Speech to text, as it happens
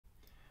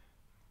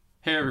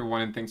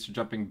everyone, and thanks for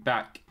jumping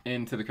back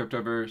into the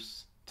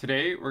cryptoverse.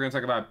 Today we're going to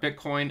talk about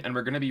Bitcoin, and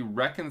we're going to be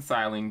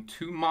reconciling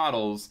two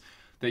models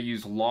that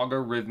use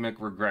logarithmic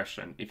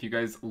regression. If you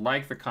guys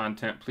like the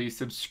content, please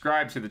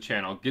subscribe to the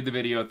channel, give the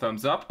video a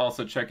thumbs up.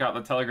 Also check out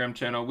the Telegram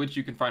channel, which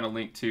you can find a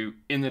link to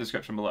in the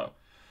description below.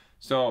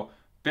 So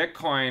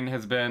Bitcoin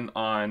has been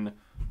on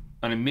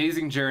an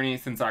amazing journey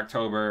since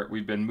October.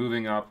 We've been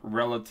moving up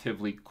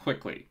relatively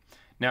quickly.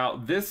 Now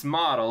this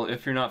model,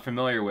 if you're not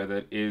familiar with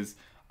it, is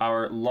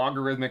our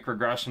logarithmic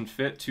regression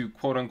fit to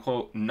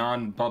quote-unquote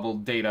non-bubble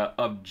data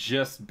of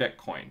just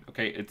Bitcoin.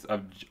 Okay, it's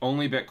of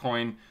only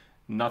Bitcoin,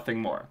 nothing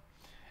more.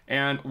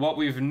 And what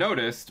we've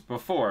noticed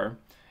before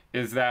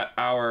is that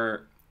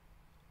our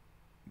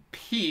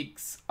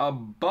peaks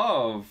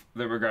above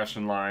the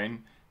regression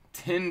line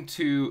tend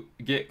to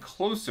get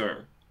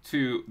closer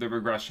to the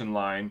regression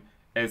line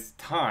as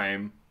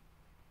time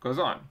goes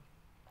on.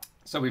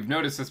 So we've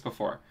noticed this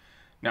before.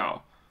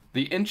 Now,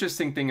 the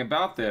interesting thing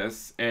about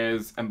this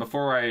is, and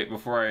before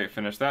I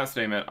finish that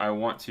statement, I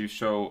want to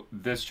show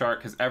this chart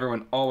because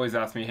everyone always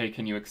asks me, hey,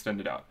 can you extend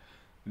it out?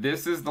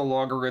 This is the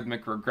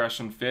logarithmic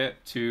regression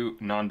fit to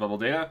non-bubble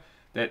data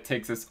that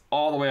takes us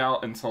all the way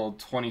out until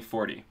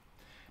 2040.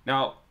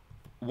 Now,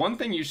 one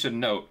thing you should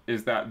note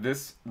is that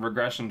this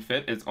regression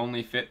fit is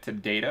only fit to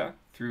data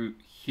through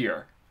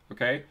here,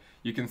 okay?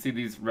 You can see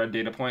these red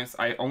data points.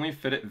 I only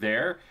fit it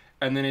there,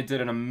 and then it did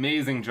an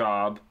amazing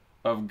job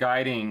of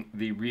guiding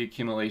the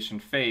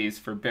reaccumulation phase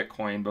for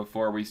Bitcoin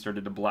before we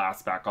started to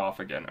blast back off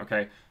again,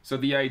 okay? So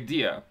the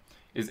idea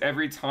is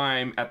every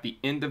time at the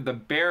end of the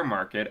bear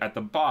market at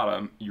the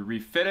bottom, you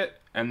refit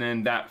it, and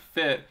then that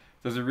fit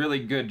does a really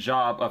good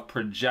job of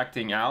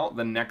projecting out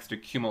the next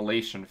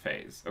accumulation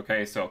phase,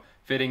 okay? So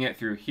fitting it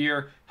through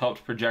here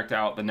helped project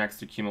out the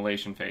next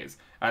accumulation phase.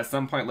 At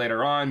some point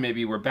later on,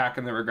 maybe we're back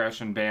in the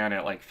regression band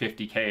at like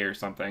 50K or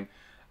something,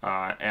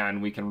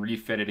 and we can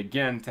refit it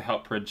again to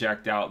help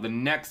project out the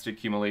next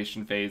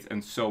accumulation phase,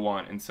 and so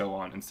on and so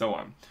on and so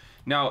on.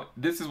 Now,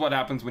 this is what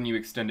happens when you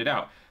extend it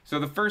out. So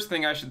the first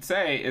thing I should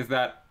say is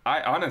that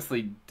I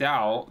honestly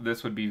doubt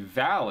this would be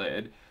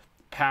valid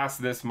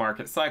past this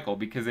market cycle,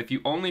 because if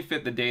you only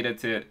fit the data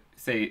to,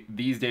 say,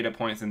 these data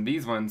points and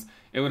these ones,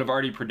 it would have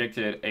already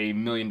predicted $1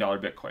 million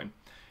Bitcoin.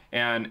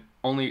 And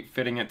only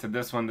fitting it to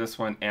this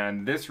one,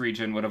 and this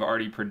region would have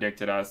already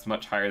predicted us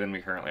much higher than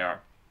we currently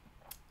are.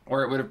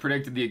 Or it would have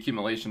predicted the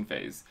accumulation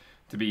phase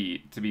to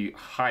be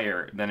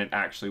higher than it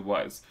actually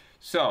was.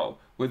 So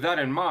with that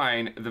in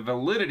mind, the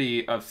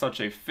validity of such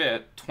a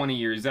fit 20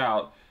 years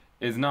out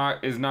is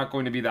not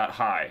going to be that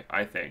high,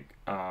 I think.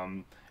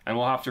 And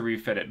we'll have to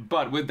refit it.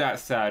 But with that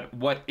said,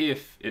 what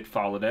if it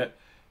followed it?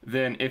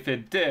 Then if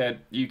it did,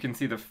 you can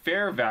see the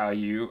fair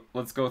value.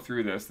 Let's go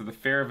through this. So the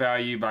fair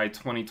value by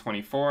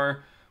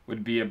 2024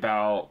 would be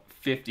about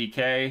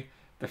 50K.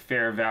 The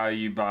fair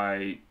value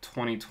by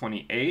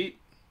 2028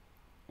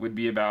 would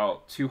be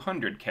about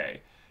 200K.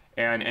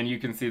 And you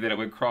can see that it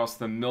would cross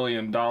the $1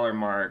 million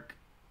mark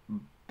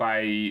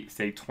by,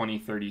 say,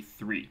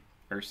 2033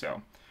 or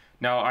so.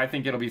 Now, I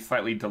think it'll be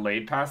slightly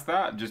delayed past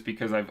that, just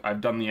because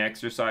I've done the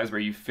exercise where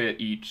you fit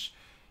each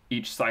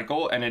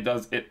cycle, and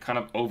it kind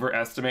of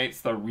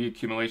overestimates the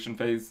reaccumulation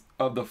phase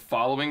of the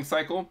following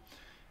cycle.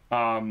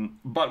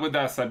 But with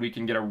that said, we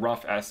can get a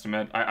rough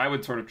estimate. I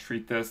would sort of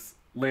treat this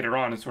later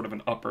on as sort of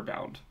an upper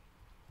bound.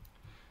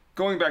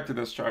 Going back to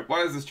this chart,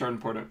 why is this chart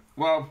important?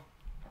 Well,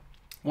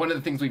 one of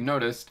the things we've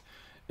noticed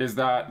is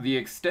that the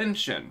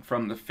extension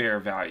from the fair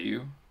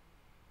value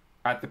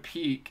at the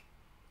peak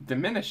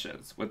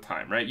diminishes with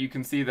time, right? You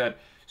can see that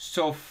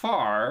so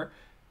far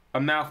a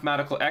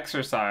mathematical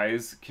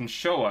exercise can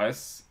show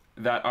us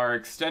that our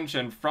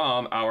extension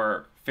from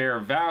our fair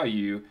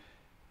value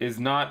is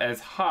not as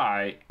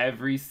high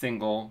every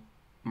single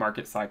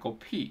market cycle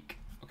peak,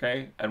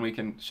 okay? And we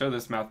can show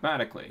this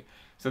mathematically.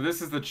 So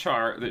this is the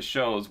chart that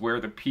shows where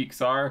the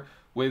peaks are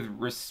with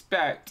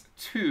respect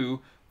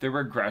to the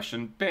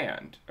regression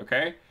band,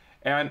 okay?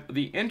 And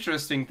the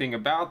interesting thing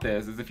about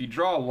this is if you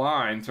draw a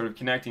line sort of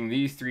connecting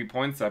these 3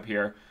 points up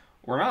here,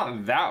 we're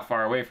not that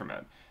far away from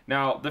it.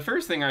 Now, the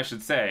first thing I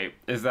should say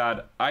is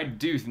that I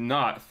do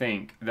not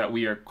think that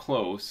we are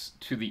close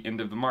to the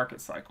end of the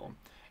market cycle.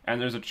 And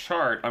there's a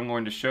chart I'm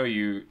going to show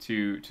you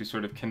to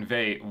sort of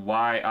convey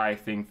why I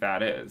think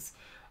that is.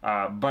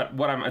 But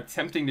what I'm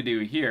attempting to do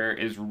here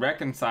is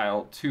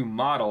reconcile two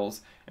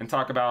models and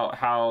talk about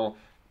how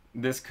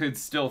this could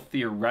still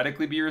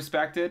theoretically be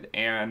respected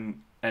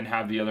and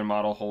have the other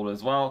model hold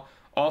as well.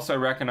 Also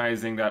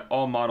recognizing that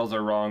all models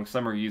are wrong,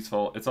 some are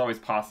useful. It's always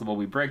possible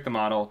we break the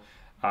model,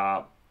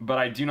 but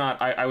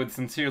I would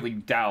sincerely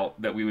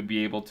doubt that we would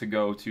be able to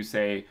go to,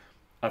 say,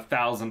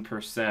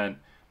 1,000%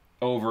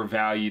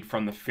 overvalued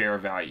from the fair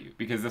value,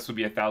 because this would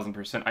be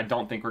 1,000%. I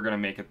don't think we're going to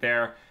make it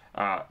there.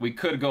 We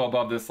could go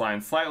above this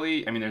line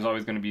slightly. I mean, there's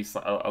always going to be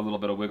a little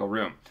bit of wiggle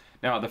room.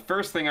 Now, the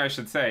first thing I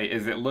should say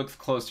is it looks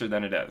closer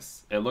than it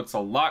is. It looks a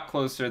lot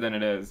closer than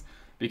it is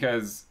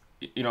because,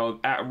 you know,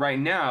 right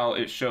now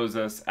it shows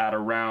us at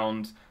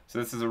around, so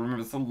this is remember,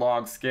 this is a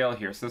log scale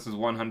here. So this is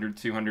 100,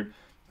 200.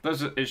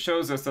 It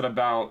shows us at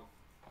about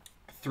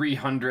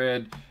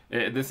 300,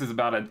 this is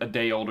about a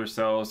day old or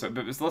so,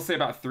 but let's say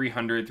about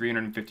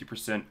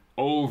 350%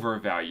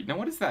 overvalued. Now,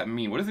 what does that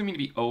mean? What does it mean to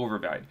be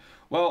overvalued?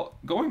 Well,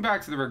 going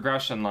back to the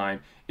regression line,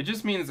 it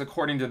just means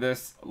according to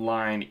this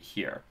line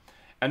here.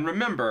 And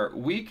remember,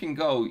 we can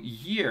go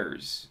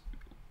years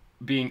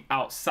being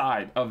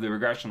outside of the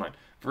regression line.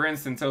 For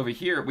instance, over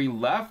here, we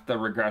left the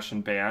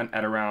regression band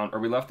at around, or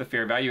we left the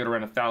fair value at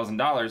around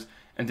 $1,000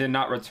 and did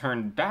not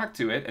return back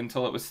to it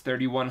until it was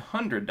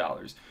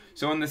 $3,100.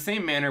 So in the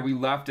same manner, we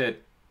left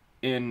it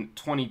in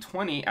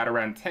 2020 at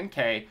around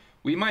 10K.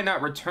 We might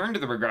not return to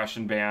the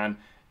regression band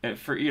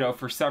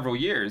for several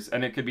years,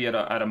 and it could be at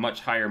a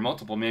much higher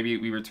multiple. Maybe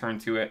we return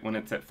to it when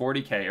it's at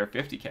 40K or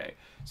 50K.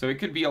 So it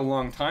could be a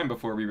long time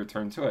before we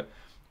return to it.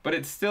 But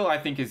it still, I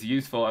think, is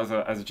useful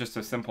as just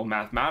a simple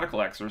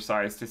mathematical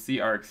exercise to see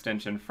our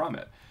extension from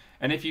it.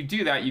 And if you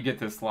do that, you get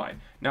this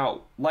line.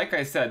 Now, like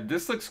I said,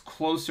 this looks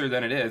closer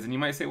than it is, and you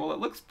might say, well, it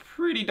looks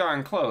pretty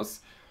darn close.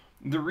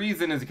 The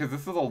reason is because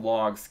this is a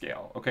log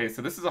scale. Okay,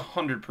 so this is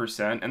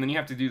 100%, and then you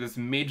have to do this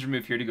major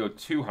move here to go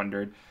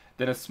 200,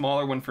 then a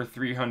smaller one for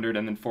 300,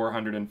 and then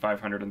 400 and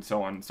 500, and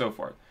so on and so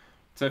forth.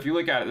 So if you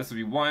look at it, this would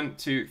be 1,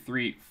 2,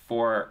 3,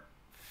 4,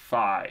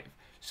 5.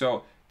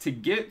 So to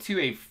get to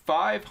a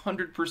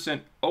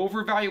 500%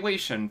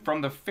 overvaluation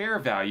from the fair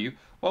value,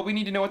 well, we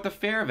need to know what the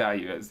fair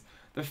value is.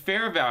 The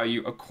fair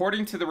value,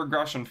 according to the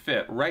regression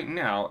fit, right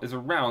now is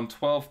around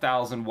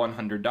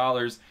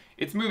 $12,100.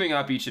 It's moving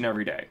up each and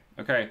every day,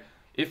 okay?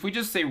 If we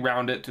just say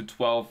round it to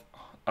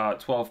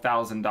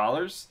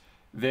 $12,000,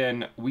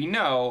 then we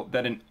know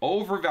that an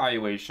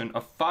overvaluation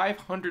of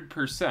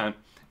 500%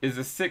 is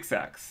a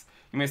 6x.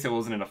 You may say, well,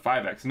 isn't it a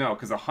 5x? No,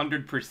 because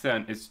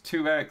 100% is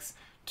 2x,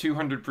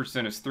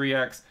 200% is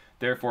 3x,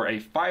 therefore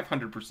a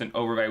 500%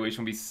 overvaluation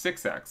would be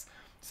 6x.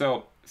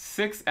 So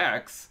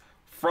 6x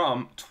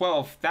from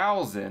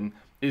 12,000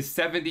 is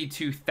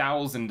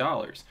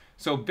 $72,000.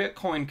 So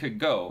Bitcoin could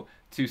go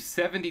to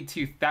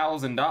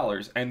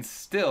 $72,000 and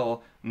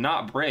still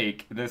not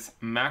break this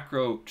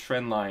macro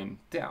trend line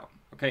down.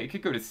 Okay, it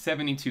could go to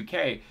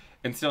 72K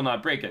and still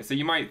not break it. So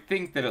you might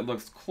think that it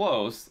looks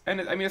close, and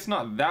I mean, it's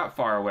not that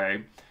far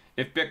away.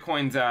 If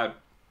Bitcoin's at,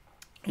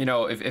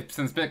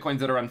 since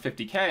Bitcoin's at around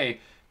 50K,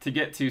 to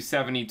get to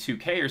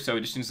 72K or so,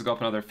 it just needs to go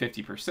up another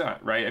 50%,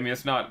 right? I mean,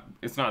 it's not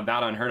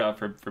that unheard of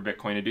for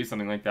Bitcoin to do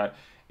something like that.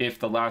 If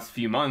the last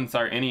few months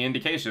are any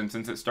indication,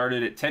 since it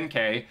started at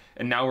 10K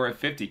and now we're at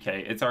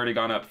 50K, it's already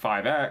gone up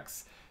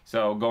 5x.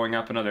 So going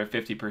up another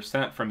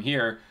 50% from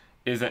here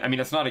isn't, I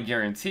mean, it's not a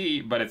guarantee,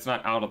 but it's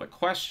not out of the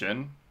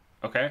question,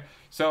 okay?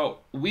 So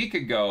we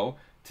could go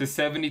to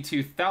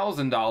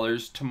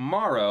 $72,000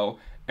 tomorrow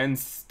and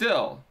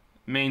still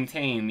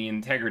maintain the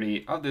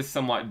integrity of this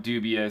somewhat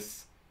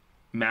dubious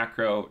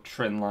macro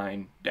trend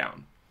line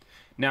down.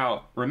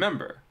 Now,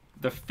 remember,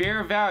 the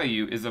fair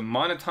value is a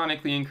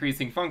monotonically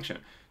increasing function.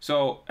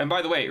 So, and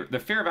by the way, the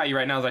fair value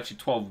right now is actually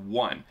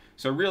 12.1.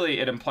 So really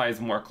it implies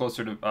more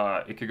closer to,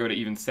 it could go to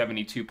even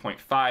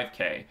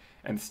 72.5K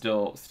and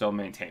still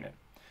maintain it.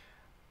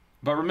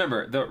 But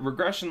remember, the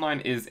regression line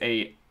is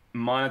a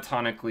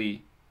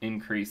monotonically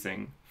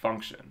increasing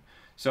function.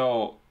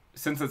 So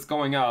since it's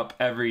going up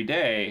every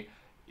day,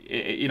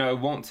 it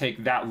won't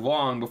take that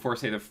long before,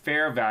 say, the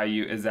fair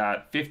value is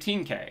at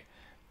 15K.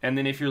 And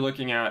then if you're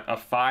looking at a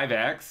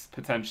 5x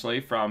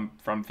potentially from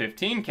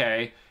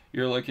 15K,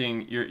 you're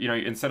looking,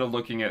 instead of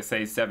looking at,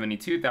 say,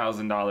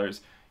 $72,000,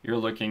 you're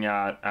looking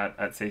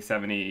at say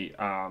 70,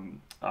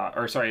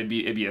 or sorry, it'd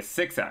be a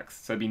 6x.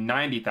 So it'd be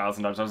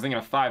 $90,000. I was thinking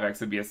of 5x,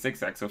 it'd be a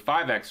 6x. So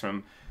 5x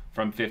from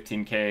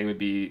 15K would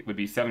be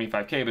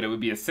 75K, but it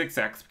would be a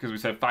 6x because we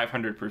said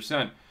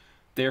 500%.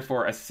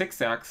 Therefore, a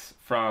 6x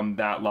from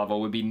that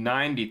level would be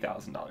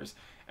 $90,000.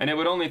 And it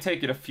would only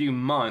take it a few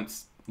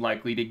months,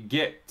 likely, to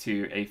get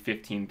to a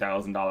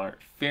 $15,000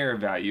 fair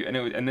value.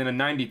 And then a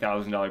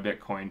 $90,000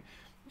 Bitcoin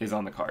is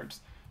on the cards.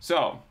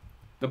 So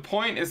the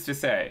point is to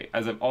say,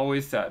 as I've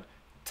always said,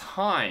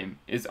 time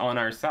is on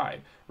our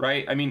side,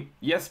 right? I mean,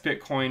 yes,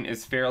 Bitcoin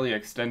is fairly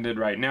extended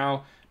right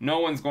now. No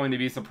one's going to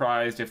be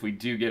surprised if we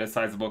do get a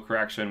sizable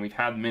correction. We've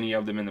had many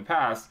of them in the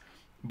past.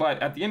 But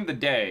at the end of the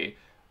day,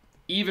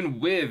 even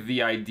with the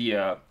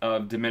idea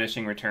of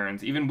diminishing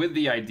returns, even with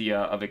the idea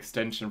of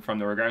extension from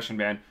the regression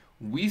band,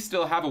 we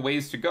still have a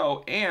ways to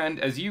go. And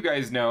as you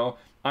guys know,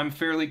 I'm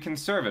fairly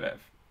conservative.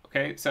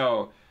 Okay,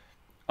 so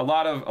a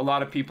lot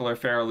of people are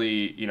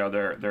fairly,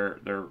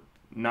 they're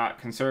not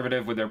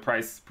conservative with their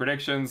price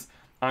predictions.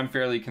 I'm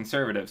fairly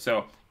conservative.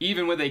 So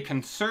even with a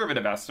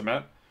conservative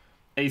estimate,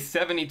 a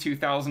 $72,000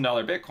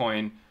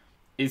 Bitcoin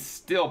is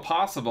still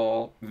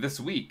possible this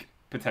week.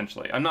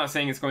 Potentially. I'm not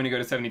saying it's going to go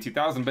to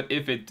 72,000, but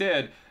if it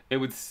did, it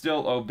would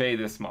still obey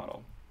this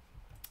model.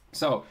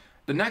 So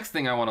the next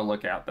thing I want to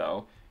look at,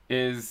 though,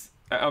 is,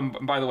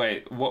 by the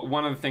way,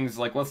 one of the things,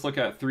 like, let's look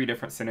at 3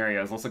 different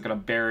scenarios. Let's look at a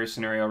bearish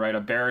scenario, right?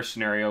 A bearish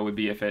scenario would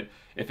be if it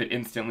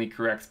instantly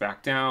corrects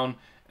back down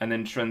and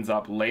then trends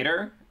up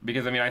later.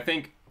 Because, I mean, I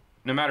think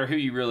no matter who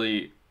you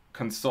really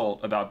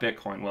consult about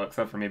Bitcoin, well,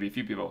 except for maybe a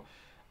few people,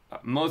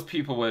 most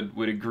people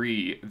would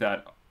agree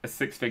that a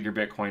six-figure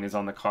Bitcoin is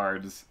on the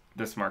cards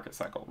this market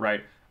cycle,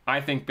 right? I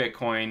think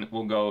Bitcoin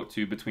will go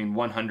to between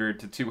 $100,000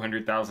 to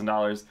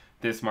 $200,000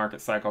 this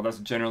market cycle. That's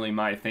generally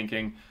my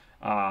thinking.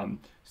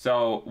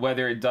 So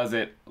whether it does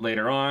it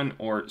later on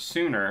or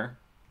sooner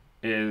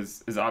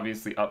is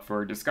obviously up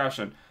for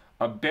discussion.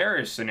 A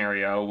bearish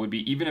scenario would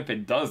be, even if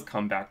it does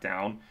come back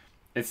down,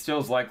 it still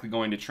is likely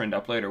going to trend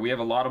up later. We have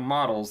a lot of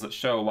models that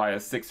show why a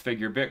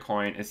six-figure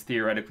Bitcoin is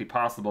theoretically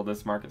possible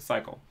this market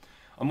cycle.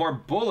 A more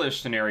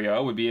bullish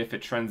scenario would be if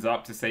it trends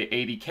up to, say,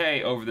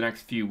 80K over the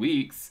next few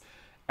weeks,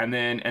 and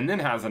then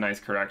has a nice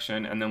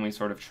correction, and then we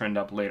sort of trend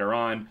up later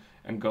on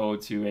and go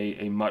to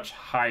a much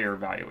higher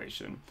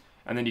valuation.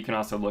 And then you can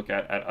also look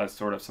at a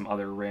sort of some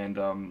other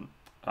random,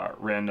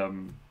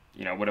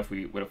 you know, what if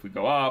we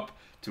go up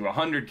to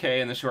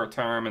 100K in the short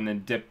term and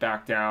then dip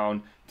back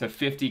down to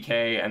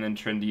 50K and then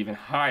trend even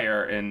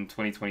higher in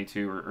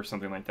 2022 or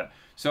something like that.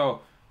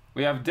 So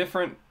we have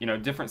different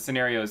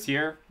scenarios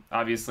here.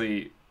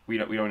 Obviously, we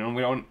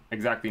don't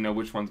exactly know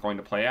which one's going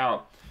to play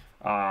out.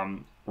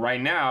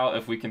 Right now,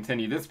 if we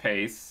continue this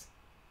pace,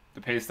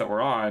 the pace that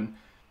we're on,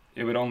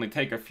 it would only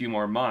take a few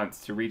more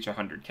months to reach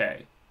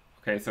 100K.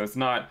 Okay, so it's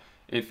not,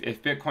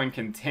 if Bitcoin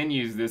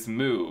continues this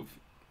move,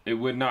 it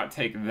would not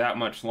take that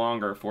much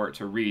longer for it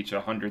to reach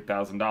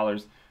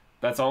 $100,000.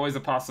 That's always a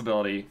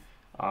possibility.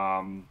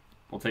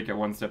 We'll take it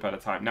one step at a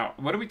time. Now,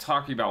 what are we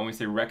talking about when we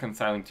say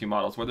reconciling two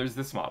models? Well, there's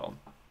this model.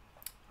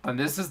 And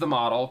this is the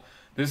model.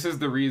 This is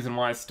the reason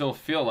why I still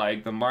feel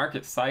like the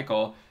market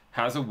cycle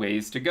has a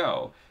ways to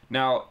go.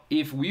 Now,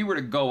 if we were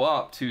to go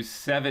up to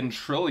 7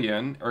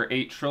 trillion or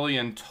 8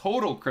 trillion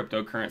total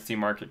cryptocurrency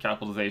market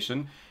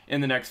capitalization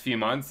in the next few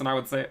months, then I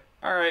would say,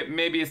 all right,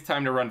 maybe it's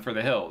time to run for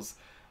the hills.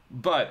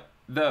 But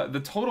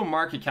the total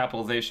market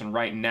capitalization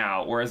right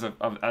now, or as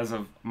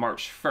of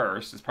March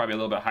 1st, is probably a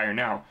little bit higher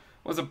now,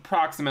 was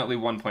approximately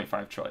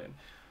 1.5 trillion.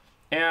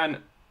 And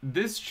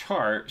this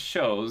chart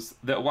shows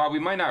that while we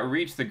might not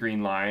reach the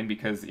green line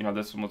because, you know,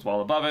 this one was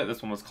well above it,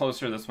 this one was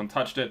closer, this one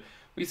touched it,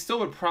 we still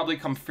would probably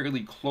come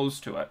fairly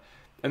close to it.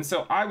 And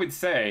so I would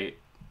say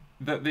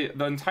that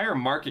the entire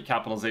market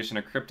capitalization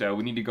of crypto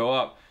would need to go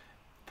up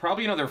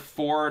probably another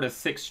 $4 to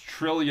 $6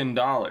 trillion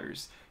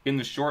in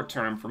the short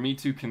term for me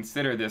to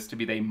consider this to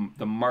be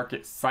the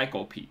market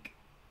cycle peak.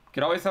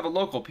 Could always have a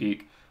local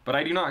peak, but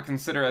I do not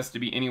consider us to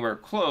be anywhere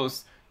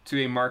close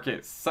to a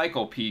market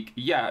cycle peak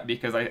yet,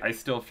 because I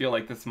still feel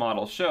like this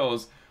model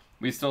shows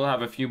we still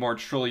have a few more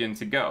trillion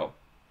to go,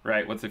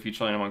 right? What's a few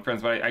trillion among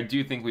friends? But I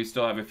do think we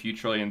still have a few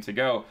trillion to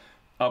go,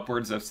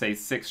 upwards of, say,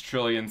 6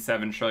 trillion,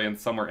 7 trillion,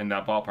 somewhere in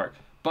that ballpark.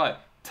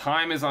 But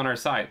time is on our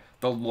side.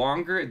 The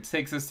longer it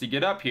takes us to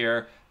get up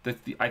here,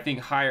 I think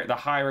the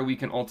higher we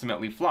can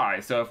ultimately fly.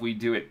 So if we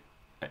do it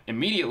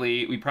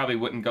immediately, we probably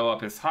wouldn't go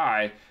up as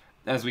high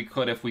as we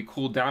could if we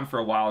cooled down for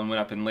a while and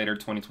went up in later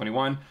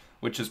 2021,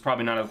 which is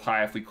probably not as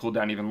high if we cooled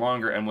down even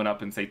longer and went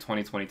up in, say,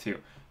 2022.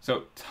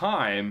 So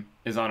time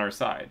is on our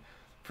side.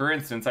 For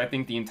instance, I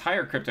think the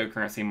entire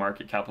cryptocurrency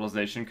market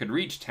capitalization could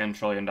reach $10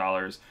 trillion,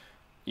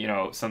 you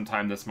know,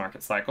 sometime this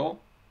market cycle,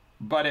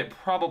 but it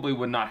probably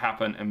would not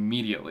happen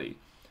immediately.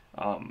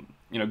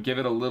 You know, give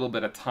it a little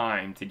bit of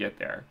time to get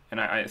there.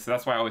 And so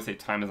that's why I always say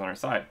time is on our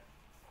side.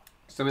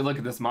 So we look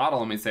at this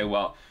model and we say,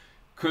 well,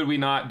 could we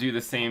not do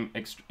the same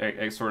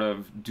sort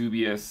of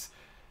dubious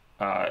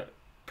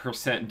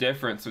percent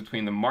difference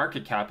between the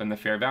market cap and the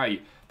fair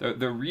value?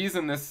 The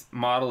reason this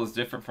model is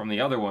different from the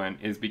other one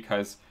is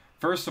because,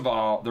 first of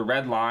all, the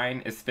red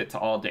line is fit to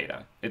all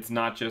data. It's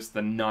not just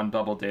the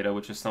non-bubble data,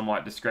 which is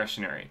somewhat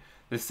discretionary.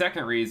 The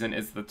second reason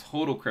is the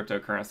total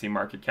cryptocurrency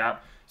market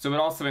cap, so it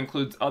also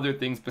includes other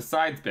things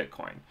besides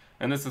Bitcoin.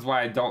 And this is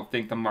why I don't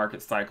think the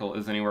market cycle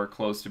is anywhere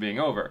close to being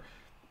over.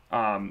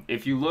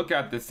 If you look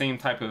at the same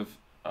type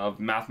of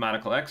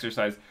mathematical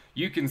exercise,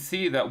 you can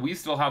see that we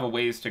still have a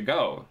ways to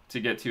go to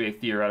get to a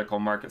theoretical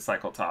market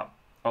cycle top.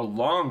 A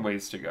long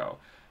ways to go.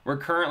 We're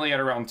currently at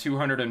around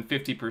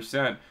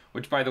 250%,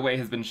 which, by the way,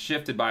 has been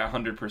shifted by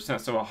 100%.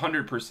 So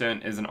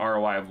 100% is an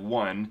ROI of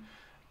 1.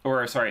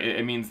 Or, sorry,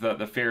 it means that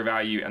the fair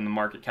value and the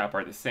market cap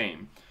are the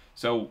same.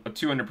 So a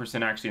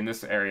 200% actually in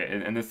this area,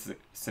 in this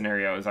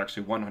scenario, is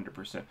actually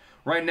 100%.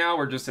 Right now,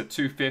 we're just at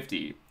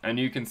 250, and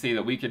you can see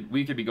that we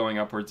could be going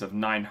upwards of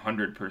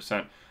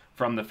 900%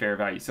 from the fair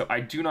value. So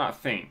I do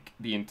not think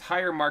the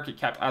entire market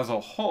cap as a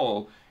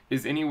whole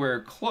is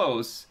anywhere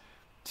close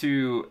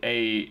to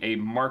a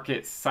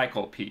market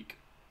cycle peak.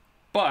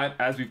 But,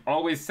 as we've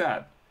always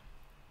said,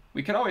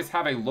 we could always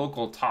have a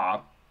local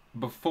top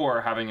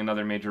before having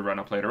another major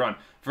run-up later on.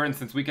 For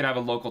instance, we could have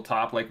a local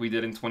top like we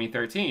did in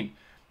 2013,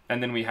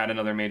 and then we had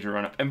another major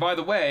run-up. And by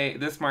the way,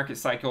 this market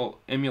cycle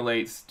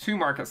emulates 2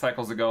 market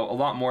cycles ago, a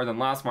lot more than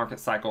last market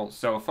cycle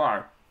so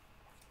far.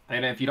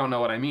 And if you don't know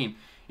what I mean,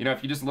 you know,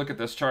 if you just look at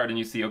this chart and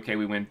you see, okay,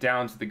 we went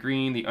down to the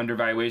green, the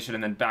undervaluation,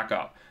 and then back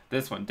up.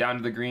 This one, down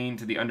to the green,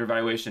 to the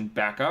undervaluation,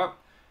 back up,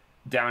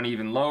 down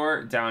even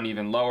lower,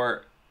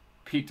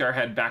 peaked our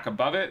head back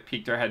above it,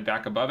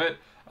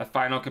 a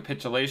final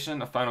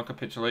capitulation,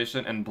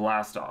 and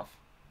blast off.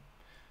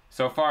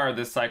 So far,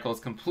 this cycle is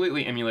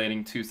completely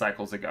emulating 2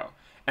 cycles ago.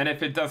 And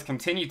if it does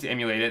continue to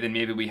emulate it, then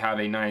maybe we have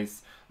a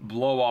nice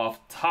blow-off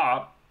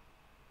top,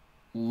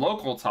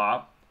 local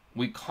top,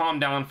 we calm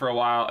down for a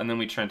while, and then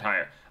we trend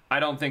higher. I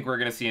don't think we're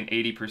going to see an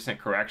 80%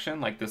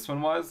 correction like this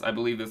one was. I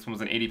believe this one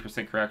was an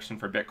 80% correction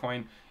for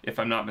Bitcoin, if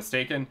I'm not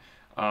mistaken.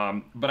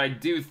 But I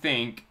do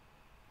think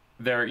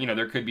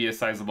there could be a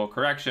sizable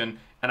correction,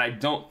 and I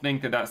don't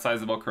think that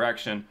sizable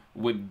correction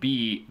would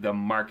be the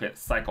market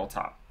cycle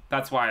top.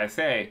 That's why I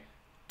say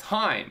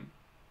time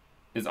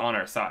is on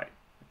our side.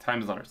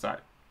 Time is on our side.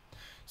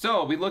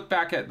 So we look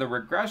back at the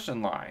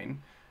regression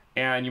line,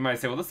 and you might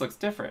say, well, this looks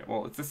different.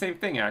 Well, it's the same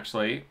thing,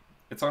 actually.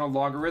 It's on a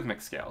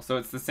logarithmic scale. So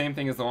it's the same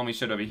thing as the one we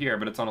showed over here,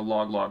 but it's on a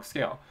log-log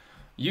scale.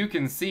 You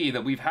can see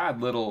that we've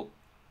had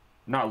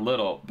not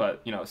little,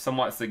 but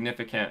somewhat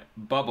significant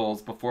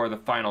bubbles before the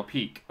final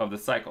peak of the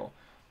cycle.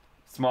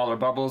 Smaller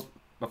bubbles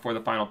before the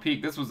final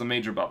peak. This was a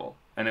major bubble,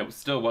 and it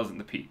still wasn't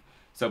the peak.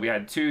 So we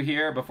had 2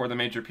 here before the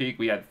major peak.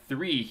 We had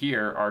 3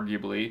 here,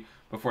 arguably,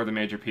 before the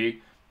major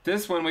peak.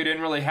 This one we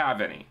didn't really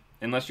have any,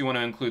 unless you want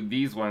to include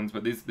these ones,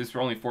 but these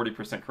were only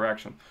 40%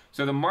 correction.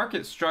 So the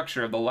market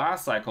structure of the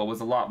last cycle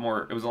was a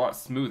lot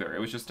smoother. It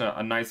was just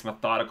a nice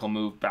methodical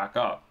move back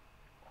up,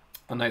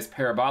 a nice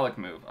parabolic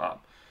move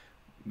up.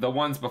 The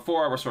ones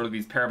before were sort of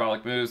these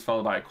parabolic moves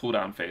followed by a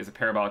cooldown phase, a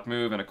parabolic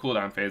move and a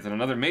cooldown phase, and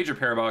another major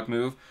parabolic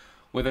move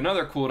with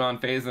another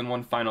cooldown phase and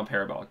one final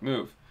parabolic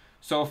move.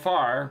 So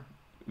far,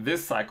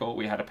 this cycle,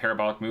 we had a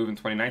parabolic move in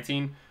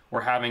 2019.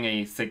 We're having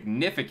a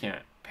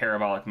significant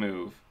parabolic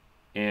move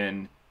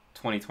in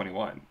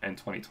 2021 and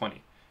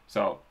 2020.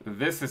 So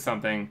this is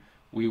something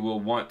we will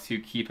want to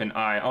keep an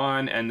eye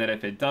on, and that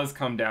if it does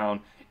come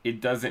down,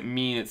 it doesn't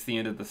mean it's the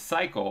end of the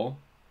cycle.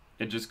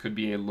 It just could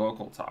be a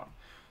local top.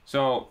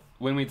 So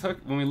when we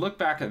look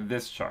back at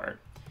this chart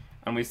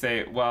and we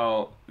say,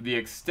 well, the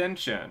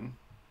extension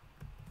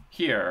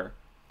here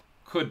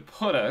could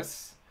put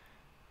us,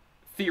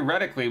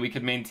 theoretically, we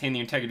could maintain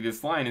the integrity of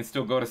this line and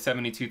still go to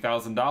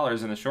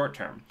 $72,000 in the short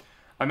term.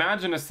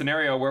 Imagine a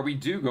scenario where we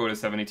do go to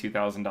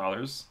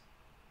 $72,000.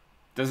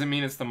 Doesn't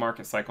mean it's the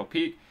market cycle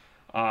peak,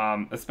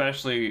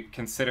 especially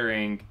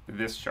considering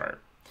this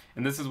chart.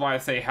 And this is why I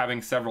say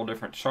having several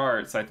different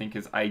charts I think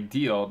is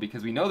ideal,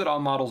 because we know that all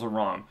models are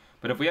wrong.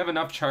 But if we have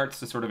enough charts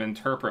to sort of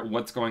interpret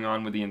what's going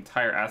on with the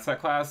entire asset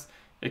class,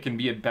 it can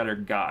be a better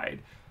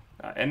guide.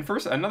 And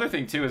first, another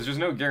thing too is there's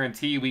no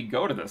guarantee we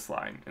go to this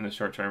line in the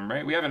short term,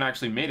 right? We haven't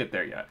actually made it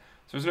there yet.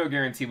 So there's no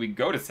guarantee we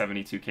go to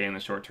 72K in the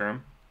short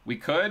term. We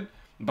could.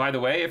 By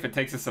the way, if it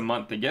takes us a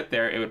month to get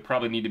there, it would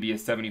probably need to be a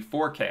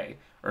 74K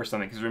or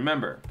something. Because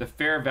remember, the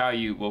fair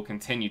value will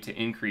continue to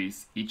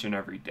increase each and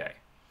every day.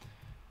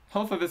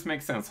 Hopefully this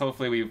makes sense.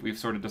 Hopefully we've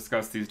sort of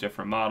discussed these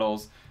different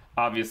models.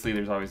 Obviously,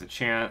 there's always a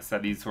chance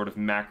that these sort of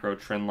macro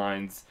trend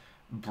lines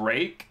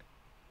break.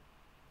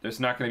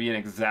 There's not going to be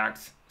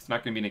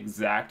an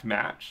exact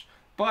match,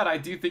 but I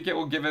do think it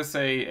will give us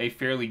a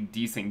fairly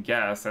decent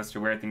guess as to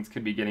where things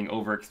could be getting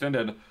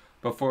overextended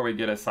before we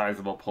get a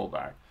sizable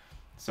pullback.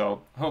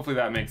 So hopefully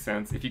that makes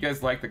sense. If you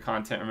guys like the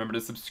content, remember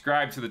to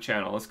subscribe to the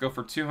channel. Let's go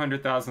for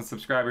 200,000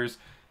 subscribers.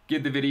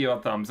 Give the video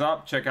a thumbs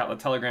up. Check out the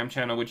Telegram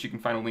channel, which you can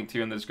find a link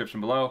to in the description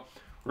below.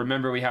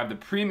 Remember, we have the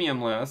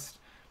premium list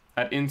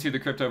at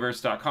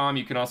intothecryptoverse.com.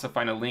 You can also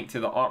find a link to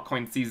the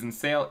altcoin season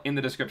sale in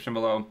the description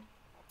below.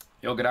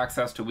 You'll get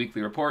access to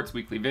weekly reports,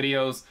 weekly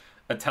videos,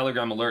 a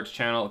Telegram alerts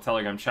channel, a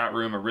Telegram chat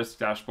room, a risk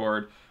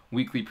dashboard,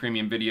 weekly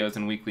premium videos,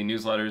 and weekly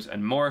newsletters,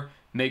 and more.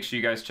 Make sure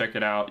you guys check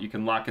it out. You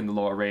can lock in the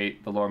lower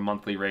rate, the lower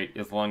monthly rate,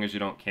 as long as you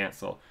don't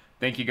cancel.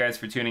 Thank you guys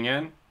for tuning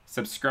in.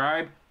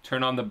 Subscribe,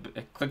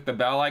 click the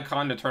bell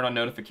icon to turn on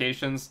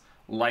notifications,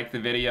 like the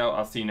video.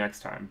 I'll see you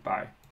next time. Bye.